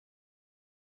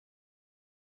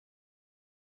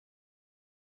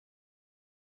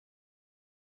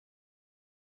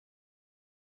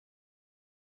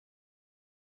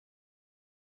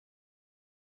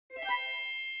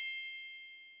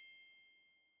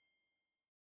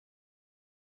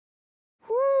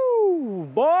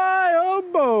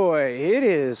It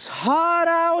is hot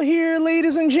out here,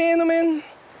 ladies and gentlemen.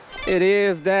 It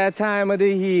is that time of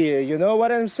the year. You know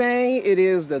what I'm saying? It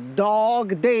is the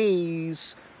dog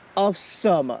days of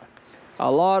summer.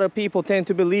 A lot of people tend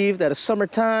to believe that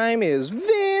summertime is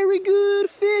very good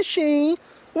fishing,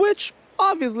 which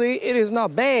obviously it is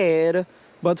not bad.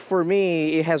 But for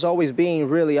me, it has always been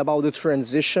really about the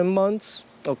transition months,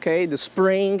 okay? The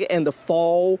spring and the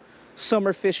fall,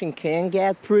 summer fishing can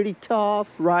get pretty tough,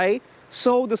 right?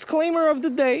 So disclaimer of the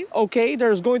day, okay,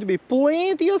 there's going to be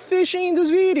plenty of fishing in this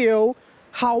video.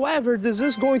 However, this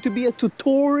is going to be a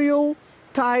tutorial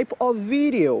type of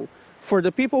video. For the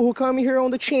people who come here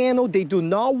on the channel, they do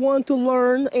not want to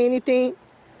learn anything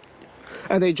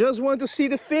and they just want to see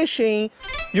the fishing.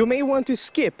 You may want to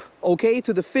skip, okay,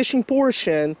 to the fishing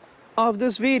portion of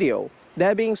this video.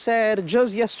 That being said,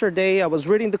 just yesterday I was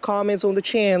reading the comments on the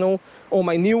channel on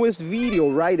my newest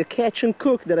video, right, the catch and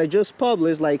cook that I just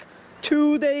published like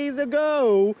 2 days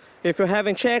ago. If you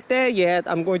haven't checked that yet,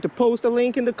 I'm going to post a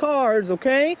link in the cards,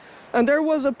 okay? And there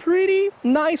was a pretty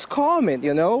nice comment,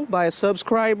 you know, by a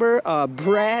subscriber,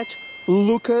 Brett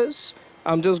Lucas.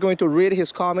 I'm just going to read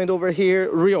his comment over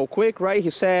here real quick, right? He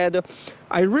said,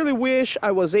 I really wish I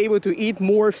was able to eat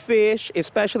more fish,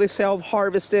 especially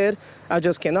self-harvested. I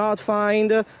just cannot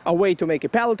find a way to make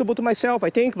it palatable to myself.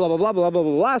 I think blah, blah, blah, blah, blah,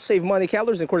 blah, blah, save money,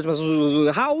 calories, and Christmas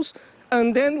the house.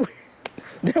 And then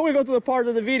we go to the part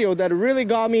of the video that really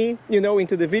got me, you know,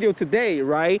 into the video today,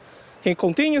 right? He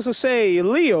continues to say,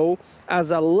 Leo, as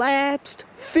a lapsed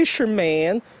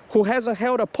fisherman who hasn't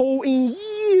held a pole in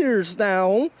years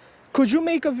now, could you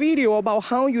make a video about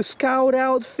how you scout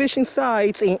out fishing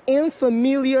sites in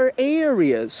unfamiliar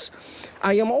areas?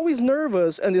 I am always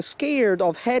nervous and scared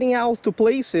of heading out to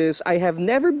places I have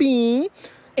never been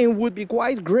and would be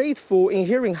quite grateful in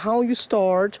hearing how you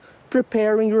start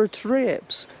preparing your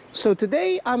trips. So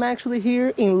today I'm actually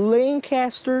here in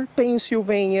Lancaster,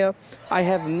 Pennsylvania. I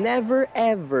have never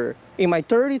ever in my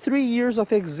 33 years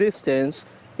of existence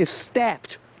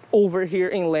stepped over here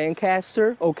in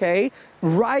Lancaster, okay?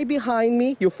 Right behind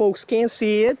me, you folks can't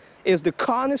see it, is the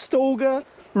Conestoga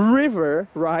River,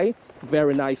 right?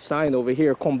 Very nice sign over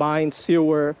here, combined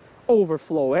sewer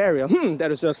overflow area.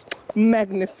 That is just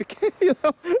magnificent, you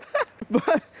know?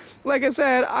 But like I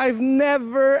said, I've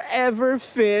never ever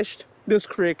fished this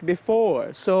creek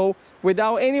before. So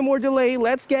without any more delay,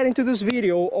 let's get into this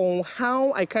video on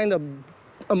how I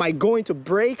am I going to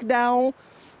break down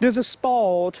this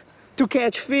spot to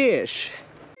catch fish.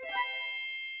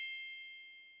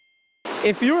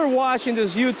 If you're watching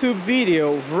this YouTube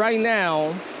video right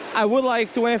now, I would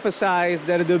like to emphasize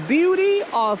that the beauty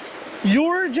of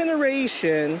your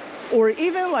generation, or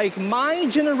even like my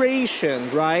generation,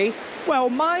 right? Well,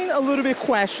 mine a little bit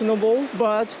questionable,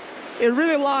 but it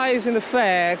really lies in the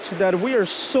fact that we are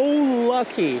so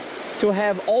lucky to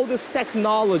have all this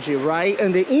technology, right?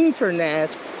 And the internet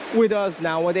with us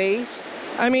nowadays.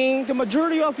 I mean, the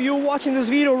majority of you watching this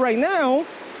video right now,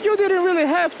 you didn't really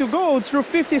have to go through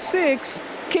 56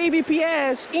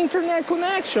 kbps internet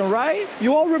connection, right?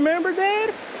 You all remember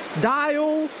that?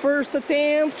 Dial, first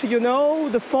attempt, you know,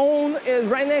 the phone is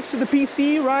right next to the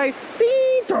PC, right?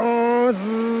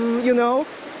 You know,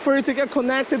 for you to get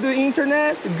connected to the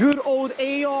internet, good old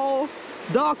AOL.com.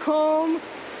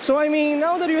 So I mean,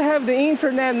 now that you have the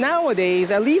internet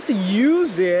nowadays, at least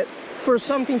use it for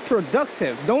something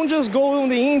productive. Don't just go on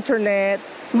the internet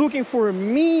looking for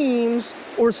memes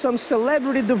or some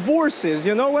celebrity divorces,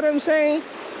 you know what I'm saying?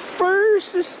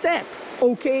 First step,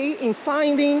 okay, in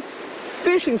finding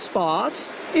fishing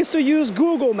spots is to use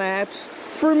Google Maps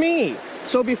for me.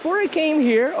 So before I came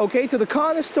here, okay, to the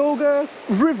Conestoga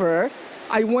River,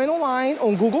 I went online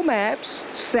on Google Maps,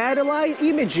 satellite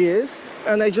images,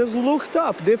 and I just looked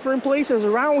up different places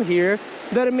around here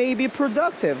that may be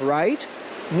productive, right?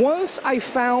 Once I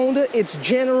found its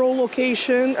general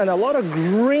location and a lot of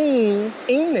green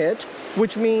in it,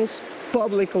 which means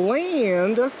public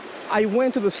land, I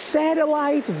went to the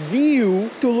satellite view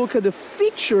to look at the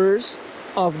features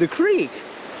of the creek.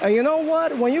 And you know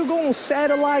what? When you go on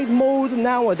satellite mode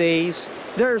nowadays,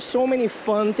 there are so many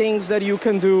fun things that you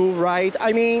can do, right?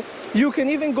 I mean, you can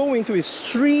even go into a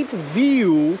street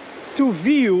view to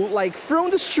view, like from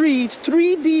the street,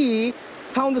 3D,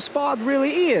 how the spot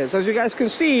really is, as you guys can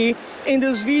see in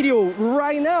this video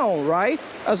right now, right?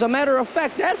 As a matter of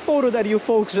fact, that photo that you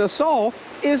folks just saw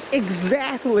is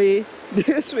exactly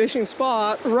this fishing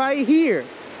spot right here.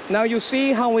 Now you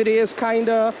see how it is kind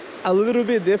of a little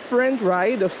bit different,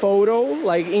 right? The photo,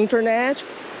 like internet,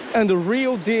 and the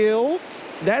real deal.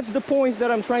 That's the point that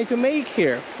I'm trying to make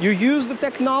here. You use the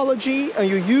technology and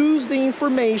you use the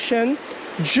information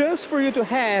just for you to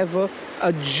have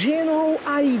a general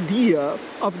idea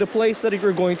of the place that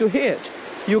you're going to hit.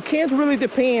 You can't really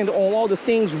depend on all these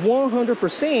things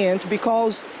 100%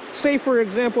 because, say for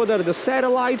example, that the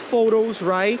satellite photos,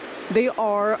 right, they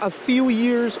are a few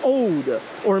years old.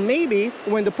 Or maybe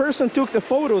when the person took the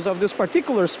photos of this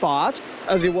particular spot,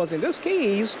 as it was in this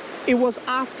case, it was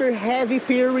after heavy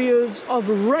periods of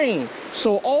rain.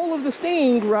 So all of this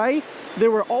thing, right, they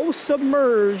were all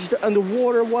submerged and the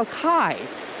water was high.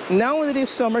 Now it is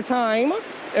summertime,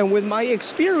 and with my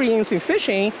experience in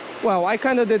fishing, well, I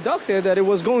kind of deducted that it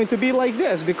was going to be like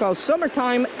this because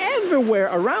summertime everywhere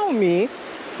around me,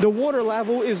 the water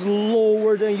level is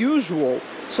lower than usual.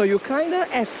 So you kind of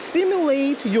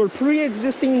assimilate your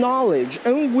pre-existing knowledge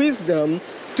and wisdom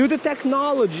to the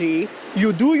technology.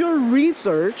 You do your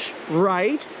research,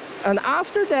 right? And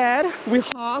after that, we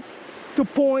hop to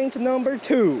point number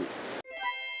 2.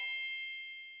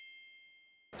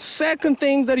 Second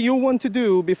thing that you want to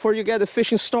do before you get the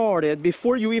fishing started,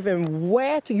 before you even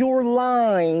wet your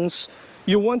lines,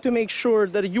 you want to make sure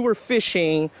that you are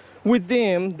fishing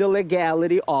within the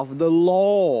legality of the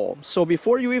law. So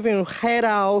before you even head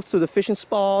out to the fishing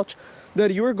spot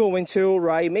that you're going to,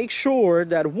 right, make sure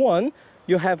that one,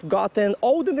 you have gotten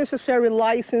all the necessary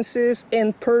licenses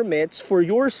and permits for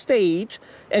your state,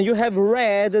 and you have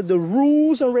read the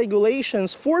rules and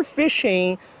regulations for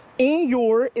fishing in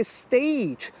your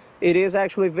state. It is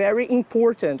actually very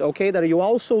important, okay, that you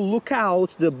also look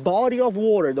out the body of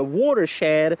water, the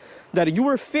watershed that you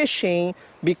are fishing,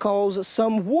 because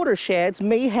some watersheds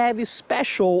may have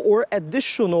special or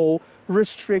additional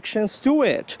restrictions to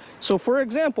it. So for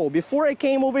example, before I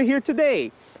came over here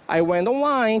today, I went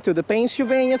online to the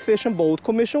Pennsylvania Fish and Boat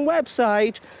Commission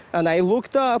website and I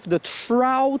looked up the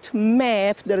trout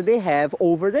map that they have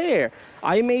over there.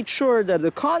 I made sure that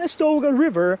the Conestoga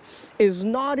River is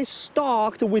not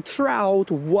stocked with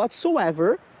trout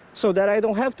whatsoever, so that I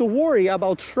don't have to worry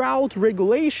about trout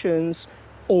regulations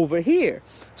over here.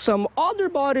 Some other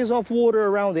bodies of water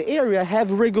around the area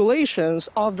have regulations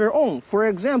of their own. For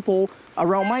example,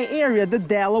 around my area, the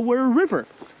Delaware River.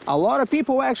 A lot of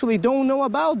people actually don't know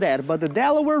about that, but the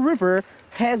Delaware River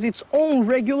has its own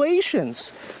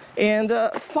regulations. And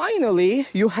finally,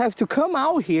 you have to come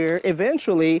out here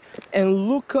eventually and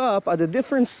look up at the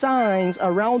different signs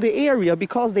around the area,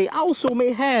 because they also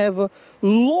may have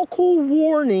local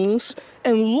warnings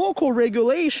and local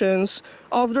regulations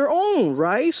of their own,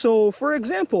 right? So for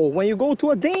example, when you go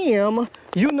to a dam,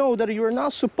 you know that you're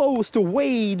not supposed to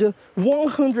wade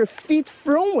 100 feet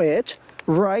from it,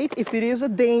 right? If it is a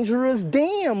dangerous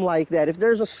dam like that, if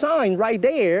there's a sign right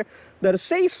there that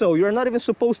says so, you're not even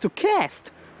supposed to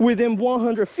cast within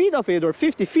 100 feet of it, or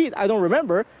 50 feet, I don't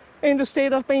remember, in the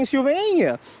state of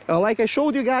Pennsylvania. Like I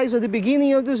showed you guys at the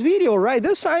beginning of this video, right?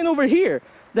 This sign over here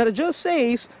that just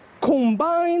says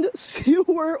combined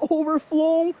sewer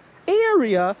overflow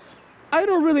area, I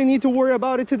don't really need to worry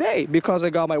about it today because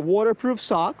I got my waterproof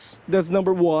socks. That's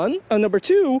number one. And number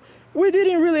two, we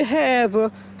didn't really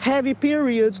have heavy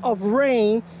periods of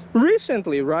rain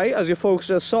recently, right? As you folks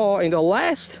just saw in the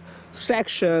last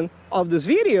section of this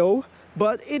video.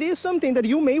 But it is something that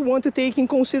you may want to take in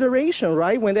consideration,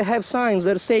 right? When they have signs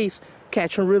that says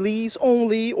catch and release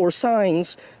only, or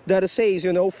signs that says,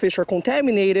 you know, fish are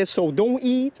contaminated, so don't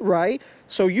eat, right?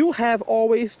 So you have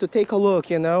always to take a look,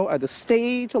 you know, at the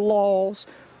state laws,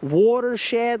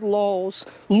 watershed laws,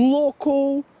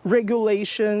 local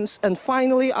regulations, and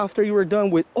finally, after you are done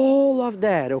with all of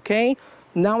that, okay,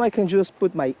 now I can just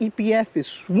put my EPF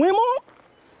swim on,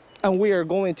 and we are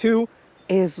going to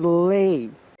slay.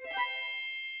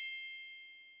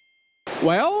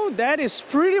 Well, that is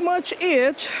pretty much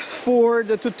it for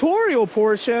the tutorial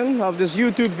portion of this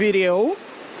YouTube video.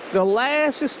 The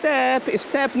last step,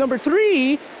 step number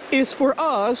 3, is for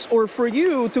us, or for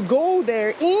you, to go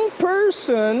there in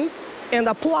person and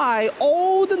apply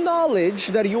all the knowledge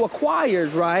that you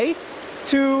acquired, right?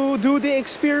 To do the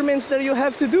experiments that you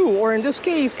have to do, or in this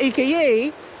case,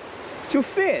 AKA, to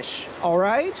fish, all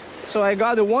right? So I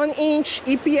got a 1-inch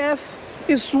EPF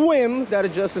swim that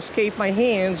just escaped my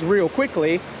hands real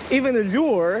quickly. Even the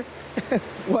lure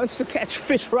wants to catch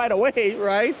fish right away,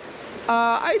 right?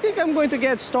 I think I'm going to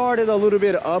get started a little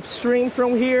bit upstream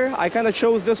from here. I kind of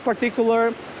chose this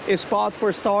particular spot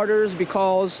for starters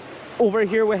because over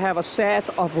here we have a set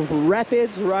of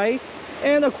rapids, right?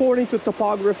 And according to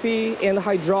topography and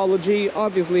hydrology,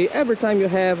 obviously every time you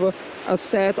have a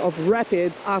set of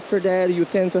rapids, after that you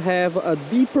tend to have a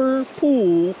deeper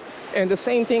pool. And the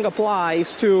same thing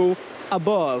applies to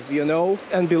above, you know,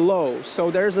 and below.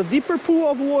 So there's a deeper pool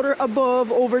of water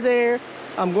above over there.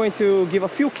 I'm going to give a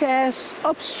few casts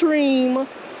upstream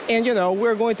And you know,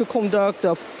 we're going to conduct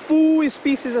a full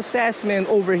species assessment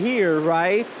over here,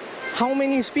 right? How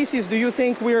many species do you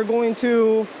think we are going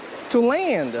to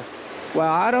land?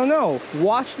 Well, I don't know.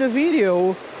 Watch the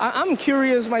video. I'm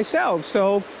curious myself,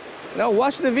 so now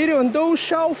watch the video and those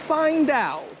shall find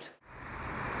out.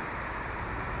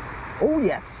 Oh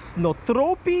yes,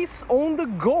 Micropterus on the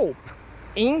gulp,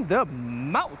 in the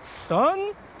mouth,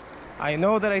 son. I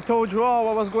know that I told you all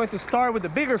I was going to start with the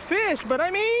bigger fish, but I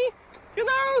mean, you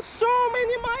know, so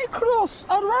many micros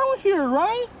around here,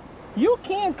 right? You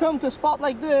can't come to a spot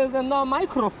like this and not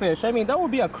microfish. I mean, that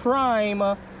would be a crime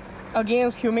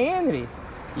against humanity.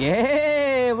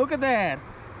 Yeah, look at that.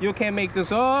 You can't make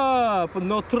this up.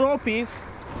 Micropterus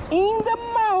in the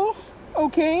mouth,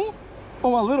 okay?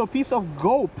 On a little piece of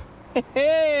gulp.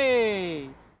 Hey!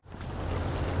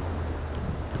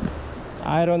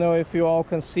 I don't know if you all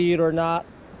can see it or not.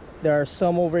 There are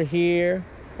some over here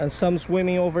and some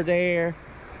swimming over there.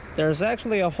 There's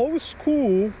actually a whole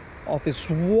school of a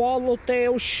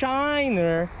swallowtail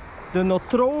shiner. The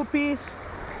Micropterus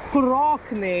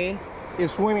procne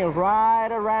is swimming right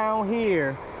around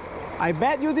here. I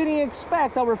bet you didn't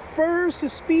expect our first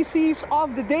species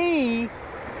of the day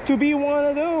to be one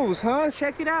of those, huh?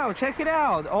 Check it out, check it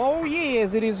out. Oh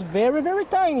yes, it is very, very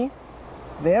tiny.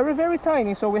 Very, very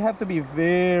tiny, so we have to be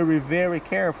very, very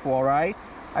careful, all right?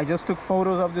 I just took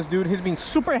photos of this dude. He's been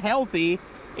super healthy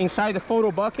inside the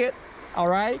photo bucket, all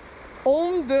right?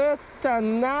 On the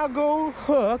Tanago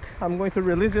hook, I'm going to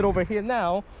release it over here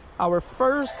now. Our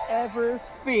first ever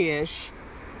fish,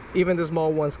 even the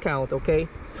small ones count, okay?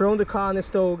 From the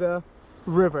Conestoga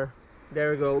River.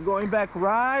 There we go, going back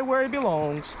right where it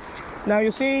belongs. Now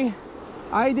you see,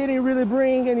 I didn't really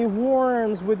bring any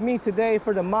worms with me today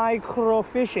for the micro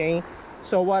fishing.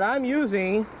 So what I'm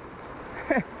using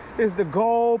is the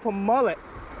gulp mullet.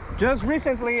 Just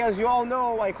recently, as you all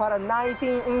know, I caught a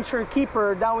 19-incher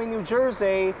keeper down in New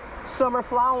Jersey, summer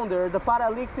flounder, the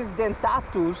Paralictis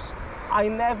dentatus. I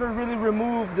never really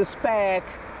removed the speck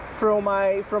from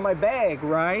my bag,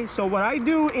 right? So what I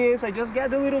do is I just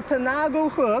get the little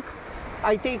Tanago hook.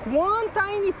 I take one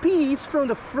tiny piece from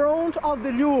the front of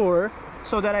the lure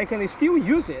so that I can still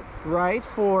use it, right,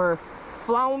 for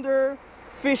flounder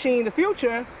fishing in the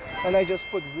future. And I just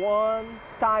put one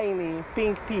tiny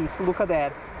pink piece. Look at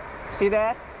that. See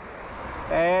that?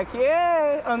 Heck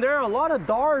yeah! And there are a lot of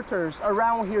darters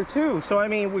around here too. So I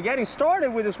mean, we're getting started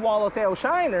with this swallowtail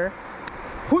shiner.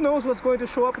 Who knows what's going to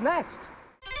show up next?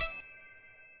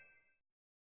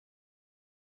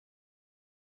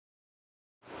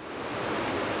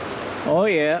 Oh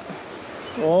yeah,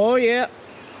 oh yeah.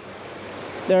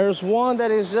 There's one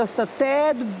that is just a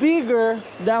tad bigger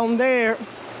down there,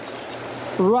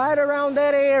 right around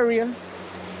that area.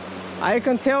 I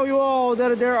can tell you all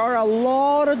that there are a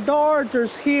lot of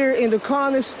darters here in the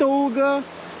Conestoga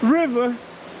River,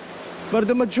 but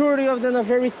the majority of them are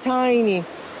very tiny.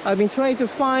 I've been trying to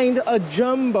find a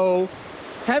jumbo.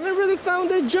 Haven't really found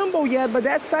a jumbo yet, but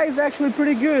that size is actually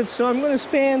pretty good. So I'm gonna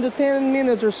spend 10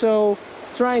 minutes or so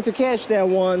trying to catch that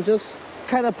one. Just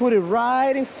kind of put it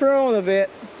right in front of it.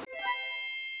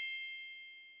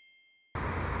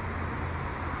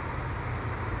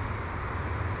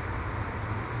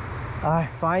 I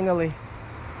finally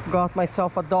got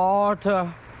myself a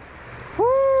darter.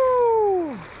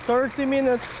 Woo! 30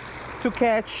 minutes to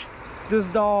catch this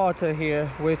darter here,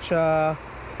 which I'm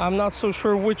not so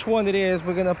sure which one it is.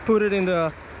 We're gonna put it in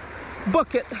the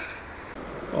bucket.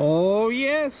 Oh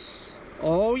yes,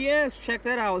 oh yes, check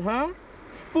that out, huh?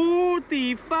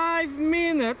 45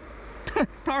 minute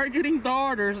targeting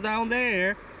darters down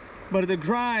there, but the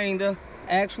grind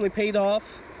actually paid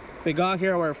off. We got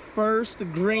here our first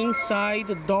green side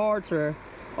darter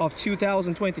of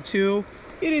 2022.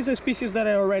 It is a species that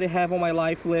I already have on my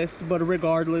life list, but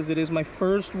regardless, it is my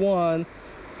first one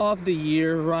of the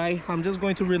year, right? I'm just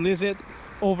going to release it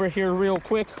over here real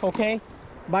quick, okay?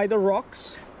 By the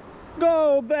rocks.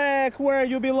 Go back where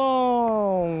you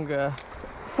belong.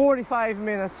 45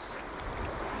 minutes.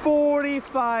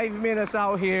 45 minutes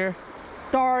out here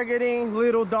targeting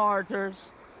little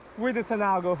darters with the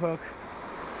Tanago hook.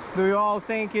 Do you all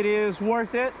think it is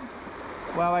worth it?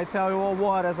 Well, I tell you all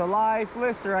what, as a live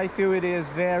lister, I feel it is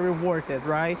very worth it,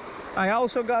 right? I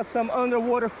also got some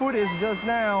underwater footage just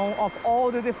now of all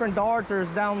the different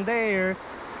darters down there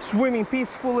swimming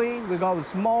peacefully. We got the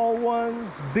small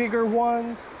ones, bigger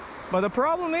ones. But the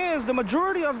problem is the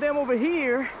majority of them over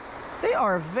here, they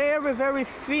are very, very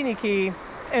finicky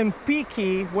and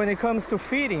picky when it comes to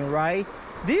feeding, right?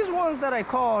 These ones that I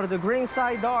caught, the green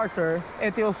side darter,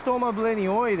 Etiostoma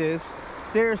blenioides,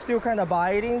 they're still kind of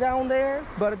biting down there.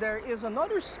 But there is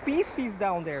another species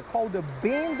down there called the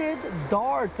banded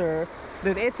darter,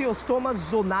 the Etiostoma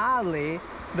zonale,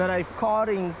 that I've caught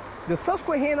in the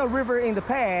Susquehanna River in the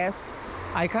past.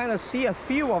 I kind of see a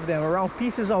few of them around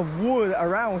pieces of wood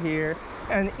around here,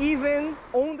 and even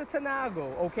on the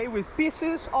Tanago, okay, with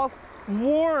pieces of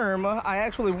worm. I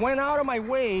actually went out of my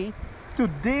way to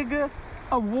dig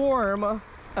a worm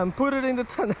and put it in the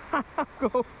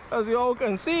Tanago. As you all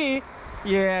can see,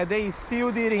 yeah, they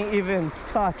still didn't even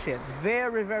touch it.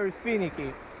 Very, very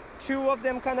finicky. Two of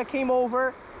them kind of came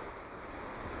over,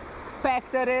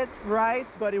 pecked at it, right?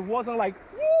 But it wasn't like,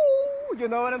 woo, you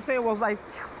know what I'm saying? It was like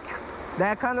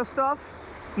that kind of stuff.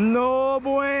 No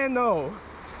bueno.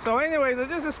 So anyways, I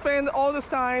just spent all this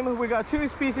time. We got 2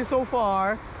 species so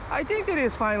far. I think it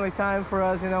is finally time for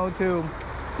us, you know, to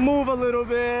move a little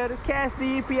bit, cast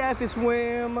the EPF,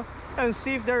 swim, and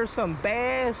see if there's some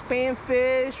bass,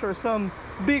 panfish, or some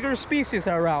bigger species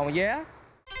around, yeah?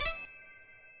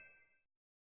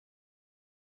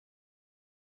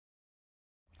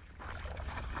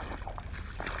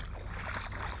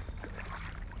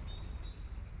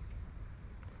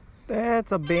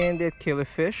 That's a banded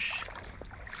killifish,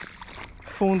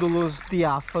 Fundulus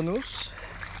diaphanus.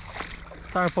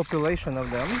 Entire population of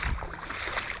them.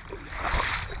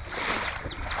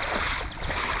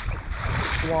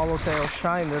 Swallowtail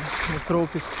shiner,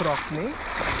 Micropterus procni.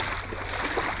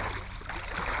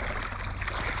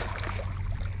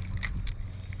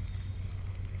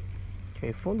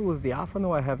 Okay, Fundulus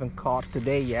diaphanus I haven't caught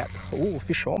today yet. Ooh,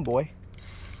 fish on, boy,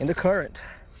 in the current.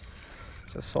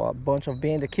 Just saw a bunch of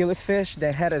banded killifish.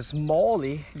 Then had a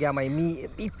smallie. Got my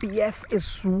EPF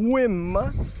swim.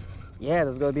 Yeah,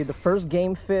 that's gonna be the first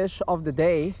game fish of the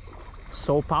day.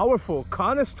 So powerful.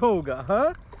 Conestoga,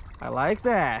 huh? I like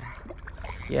that.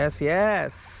 Yes,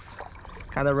 yes.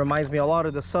 Kind of reminds me a lot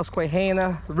of the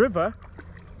Susquehanna River.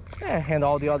 And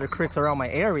all the other creeks around my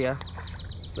area.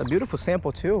 It's a beautiful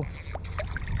sample too.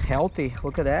 Healthy,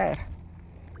 look at that.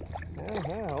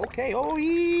 Okay, oh,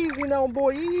 easy now,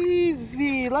 boy,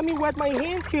 easy. Let me wet my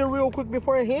hands here real quick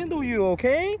before I handle you,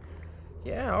 okay?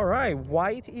 Yeah, all right.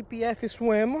 White EPF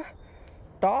swim,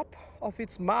 top of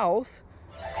its mouth,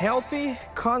 healthy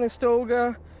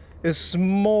Conestoga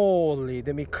smallie,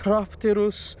 the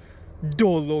Micropterus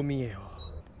dolomieu.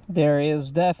 There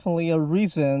is definitely a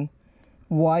reason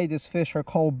why these fish are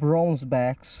called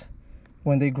bronzebacks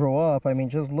when they grow up. I mean,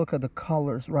 just look at the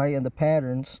colors, right, and the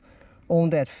patterns on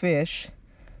that fish.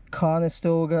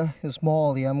 Conestoga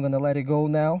smallie. I'm gonna let it go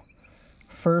now.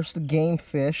 First game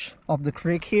fish of the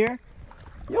creek here.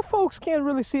 You folks can't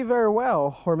really see very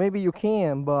well, or maybe you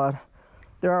can, but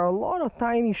there are a lot of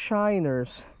tiny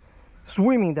shiners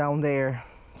swimming down there.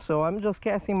 So I'm just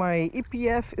casting my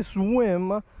EPF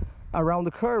swim around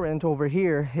the current over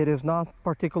here. It is not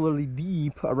particularly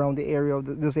deep around the area of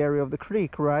this area of the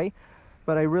creek, right?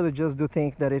 But I really just do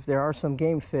think that if there are some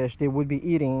game fish, they would be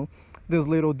eating these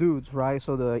little dudes, right?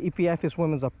 So the EPF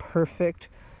swim is a perfect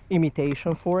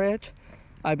imitation for it.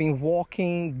 I've been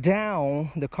walking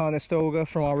down the Conestoga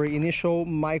from our initial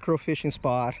micro fishing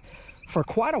spot for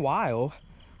quite a while.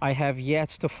 I have yet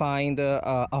to find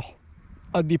a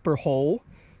deeper hole.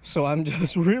 So I'm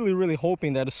just really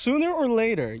hoping that sooner or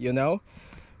later, you know,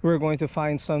 we're going to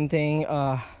find something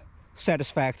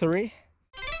satisfactory.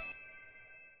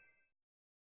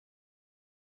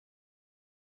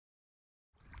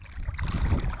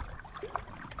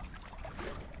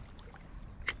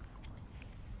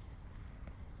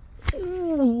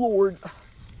 Oh Lord,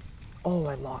 oh,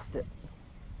 I lost it,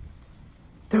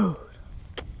 dude.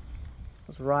 It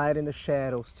was right in the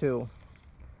shadows too.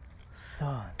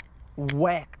 Son,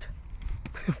 whacked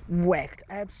whacked,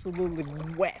 absolutely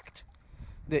whacked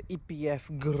the EPF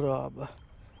grub.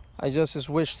 I just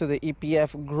switched to the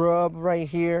EPF grub right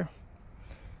here.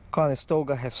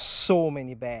 Conestoga has so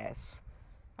many bass.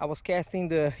 I was casting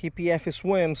the EPF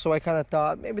swim, so I kind of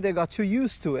thought maybe they got too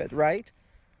used to it, right?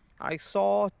 I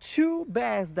saw 2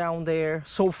 bass down there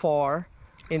so far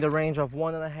in the range of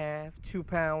 1.5, 2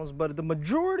 pounds, but the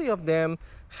majority of them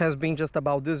has been just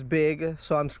about this big,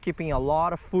 so I'm skipping a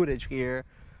lot of footage here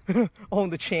on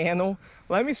the channel.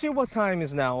 Let me see what time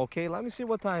is now, okay? Let me see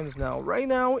what time is now. Right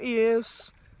now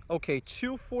is, okay,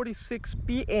 2:46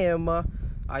 p.m.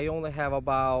 I only have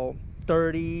about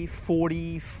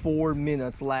 44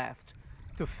 minutes left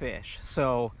to fish.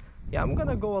 So yeah, I'm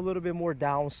gonna go a little bit more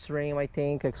downstream, I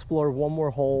think, explore one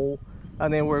more hole,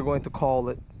 and then we're going to call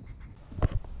it.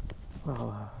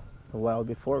 Well,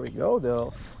 before we go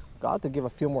though, got to give a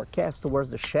few more casts towards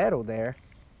the shadow there.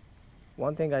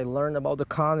 One thing I learned about the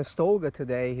Conestoga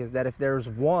today is that if there's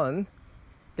one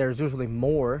there's usually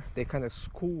more. They kind of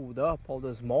schooled up all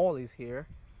the smallies here.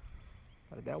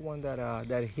 But that one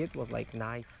that hit was like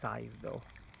nice size though.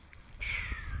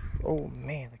 Oh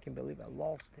man, I can't believe I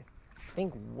lost it. I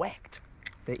think whacked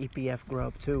the EPF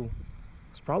grub too.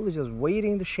 It's probably just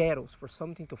waiting in the shadows for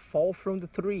something to fall from the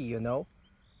tree, you know?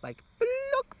 Like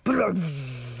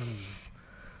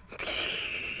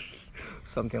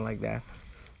something like that.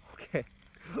 Okay,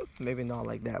 maybe not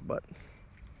like that, but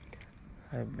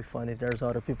it'd be funny if there's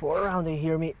other people around and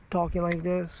hear me talking like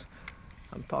this.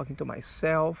 I'm talking to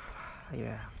myself.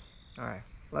 Yeah. All right,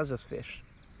 let's just fish.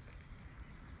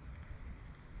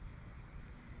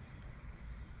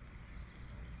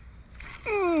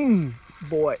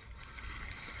 Boy.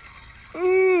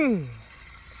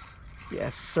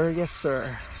 Yes, sir. Yes,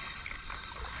 sir.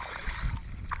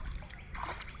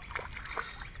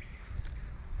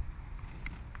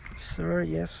 Sir,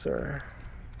 yes, sir.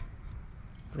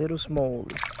 Little small.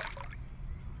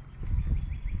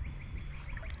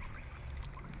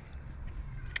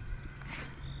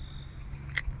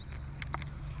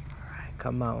 Alright,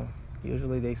 come on.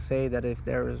 Usually they say that if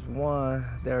there is one,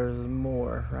 there is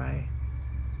more, right?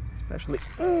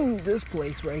 Especially this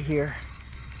place right here.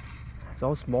 It's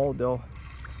all small though.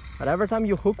 But every time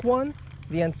you hook one,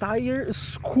 the entire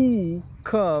school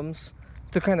comes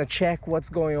to kind of check what's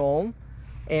going on.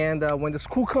 And when the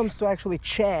school comes to actually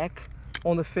check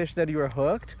on the fish that you are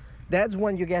hooked, that's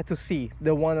when you get to see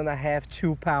the 1.5,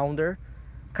 2 pounder,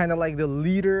 kind of like the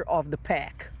leader of the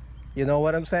pack. You know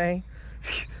what I'm saying?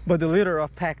 But the leader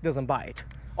of pack doesn't bite,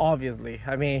 obviously.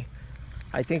 I mean,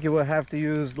 I think you will have to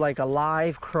use like a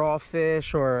live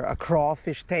crawfish or a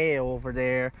crawfish tail over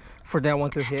there for that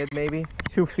one to hit, maybe.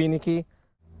 Too finicky.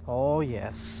 Oh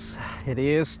yes, it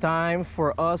is time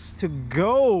for us to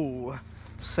go.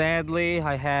 Sadly,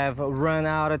 I have run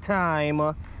out of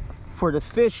time for the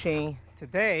fishing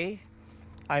today.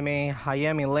 I mean, I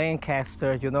am in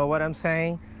Lancaster, you know what I'm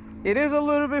saying? It is a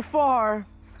little bit far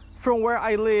from where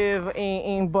I live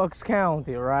in Bucks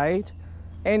County, right?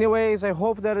 Anyways, I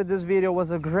hope that this video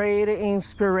was a great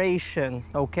inspiration,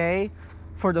 okay?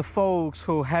 For the folks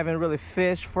who haven't really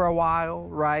fished for a while,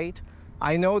 right?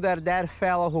 I know that that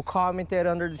fellow who commented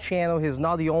under the channel, he's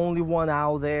not the only one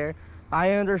out there.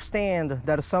 I understand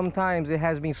that sometimes it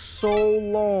has been so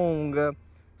long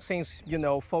since, you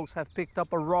know, folks have picked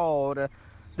up a rod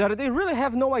that they really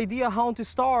have no idea how to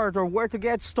start or where to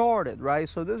get started, right?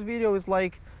 So this video is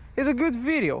like, it's a good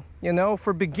video, you know,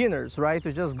 for beginners, right?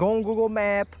 To just go on Google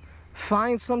Map,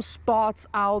 find some spots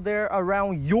out there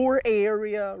around your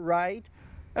area, right?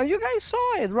 And you guys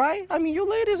saw it, right? I mean, you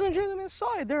ladies and gentlemen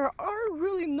saw it. There are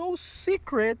really no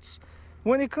secrets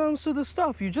when it comes to the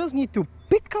stuff. You just need to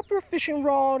pick up your fishing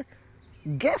rod,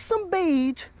 get some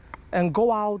bait, and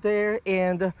go out there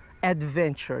and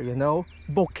adventure, you know?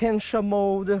 Bokensha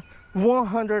mode,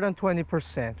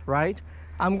 120%, right?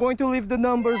 I'm going to leave the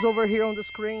numbers over here on the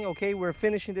screen, okay? We're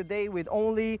finishing the day with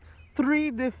only 3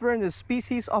 different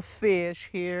species of fish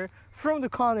here from the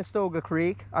Conestoga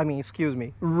Creek,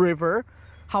 River.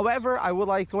 However, I would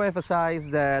like to emphasize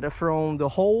that from the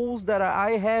holes that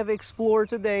I have explored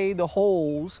today, the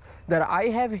holes that I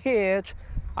have hit,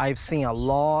 I've seen a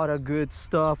lot of good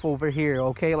stuff over here,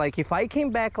 okay? Like if I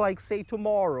came back, like say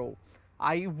tomorrow,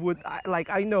 I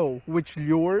know which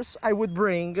lures I would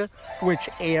bring, which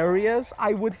areas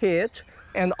I would hit,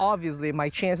 and obviously my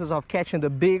chances of catching the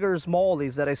bigger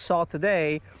smallies that I saw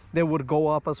today, they would go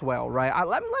up as well, right?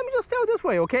 Let me just tell you this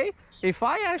way, okay? If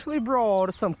I actually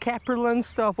brought some Hyperlink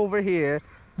stuff over here,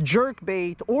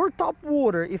 jerkbait or top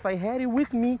water, if I had it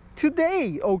with me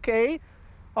today, okay?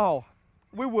 Oh,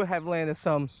 we would have landed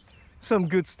some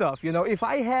good stuff, you know? If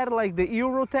I had like the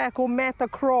Euro Tackle Meta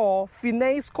Crawl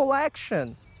Finesse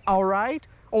collection, all right,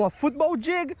 on a football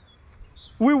jig,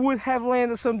 we would have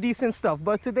landed some decent stuff.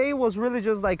 But today was really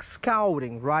just like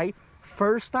scouting, right?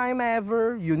 First time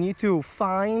ever, you need to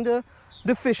find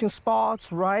the fishing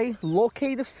spots, right?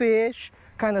 Locate the fish,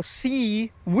 kind of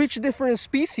see which different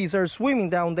species are swimming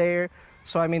down there.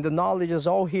 So I mean, the knowledge is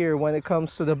all here when it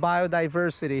comes to the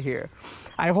biodiversity here.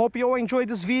 I hope you all enjoyed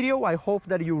this video. I hope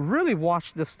that you really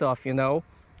watched this stuff, you know,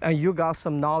 and you got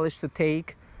some knowledge to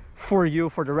take for you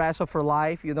for the rest of your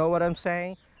life. You know what I'm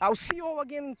saying? I'll see you all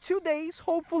again in 2 days,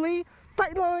 hopefully.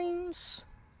 Tight lines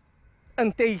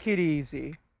and take it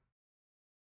easy.